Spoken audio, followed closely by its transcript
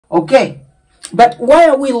Okay, but why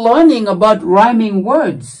are we learning about rhyming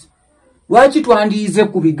words? Lwaki twandize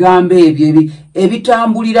ku bigambo ebyo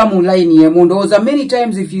ebitambulira mu line yemu? Ndowooza many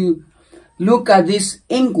times if you look at this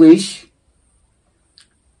English,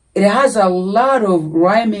 it has a lot of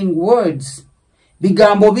rhyming words.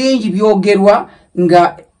 Bigambo bingi byogerwa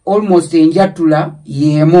nga almost enjatula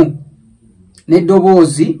yemu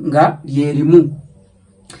neddoboozi nga lyerimu.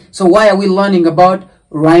 So why are we learning about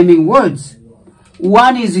rhyming words?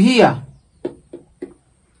 One is here.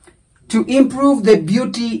 To improve the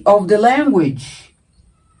beauty of the language.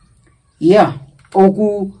 Yeah.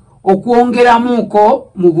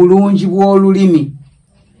 Okwongeramuko mu bulungi bw'olulimi.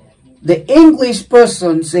 The English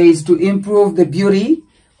person says to improve the beauty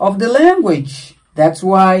of the language. That's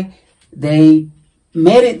why they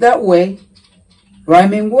made it that way.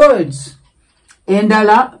 Rhyming words.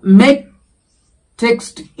 Endala, make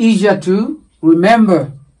text easier to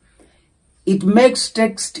remember. It makes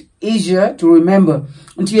text easier to remember.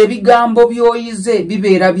 Nti ebigambo byoyize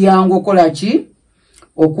bibeera byangu okola ki?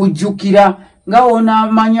 Okujjukira. Nga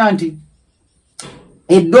onamanya nti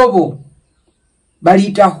eddobo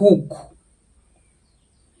baliyita hook.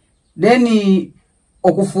 Then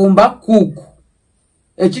okufumba cook.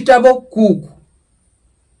 Ekitabo cook.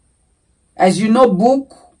 As you know,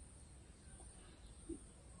 book,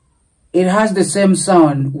 it has the same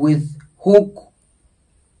sound with hook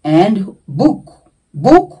and book.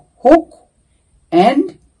 Book, hook,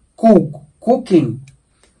 and cook. Cooking.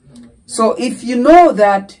 So if you know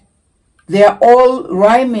that they are all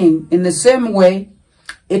rhyming in the same way,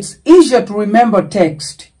 it's easier to remember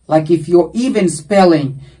text. Like if you're even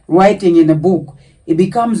spelling, writing in a book, it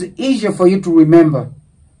becomes easier for you to remember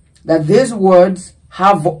that these words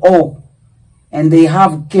have O and they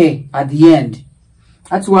have K at the end.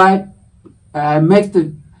 That's why it makes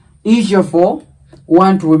it easier for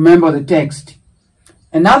one to remember the text.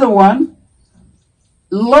 Another one,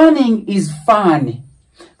 learning is fun.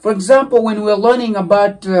 For example, when we're learning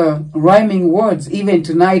about rhyming words, even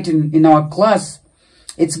tonight in our class,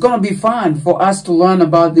 it's going to be fun for us to learn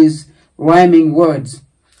about these rhyming words.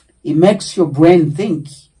 It makes your brain think.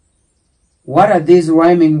 What are these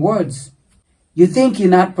rhyming words? You think in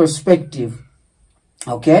that perspective.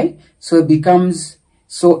 Okay? So it becomes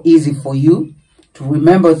so easy for you to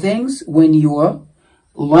remember things when you are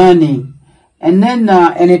learning. And then,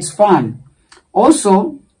 and it's fun.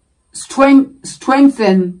 Also,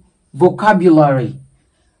 strengthen vocabulary.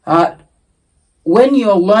 When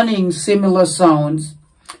you're learning similar sounds,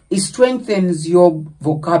 it strengthens your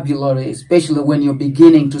vocabulary, especially when you're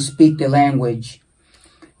beginning to speak the language.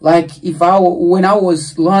 Like when I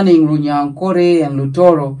was learning Runyankore and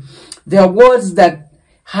Lutoro, there are words that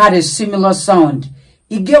had a similar sound.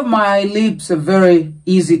 It gave my lips a very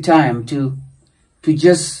easy time to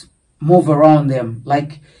just move around them.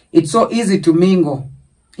 Like it's so easy to mingle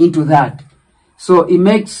into that. So it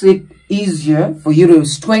makes it easier for you to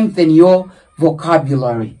strengthen your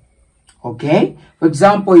vocabulary. Okay? For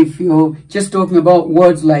example, if you're just talking about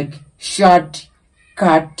words like shut,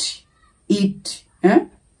 cut, eat,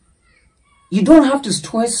 you don't have to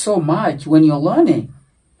stress so much when you're learning.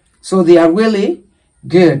 So they are really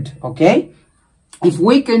good. Okay? If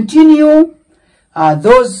we continue,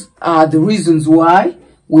 those are the reasons why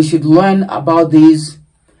we should learn about these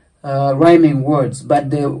rhyming words.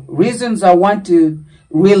 But the reasons I want to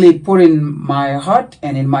really put in my heart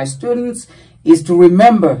and in my students is to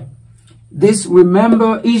remember.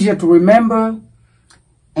 Easier to remember,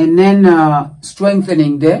 and then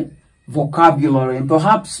strengthening the vocabulary. And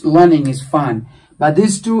perhaps learning is fun. But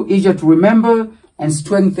these two, easier to remember and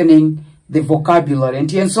strengthening the vocabulary.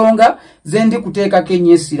 Nti ensonga zendi kuteeka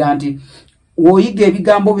kenyesira nti woyiga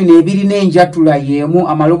ebigambo bino ebirina enjatula yemu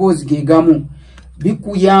amaloboozi ge gamu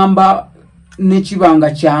bikuyamba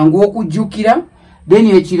nekibanga kyangu okujjukira. Then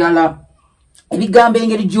ekirala ebigambo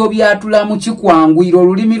engeri gy'obyatulamu kikwanguyira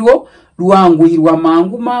olulimi lwo lwanguyirwa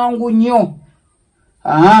mangu nnyo.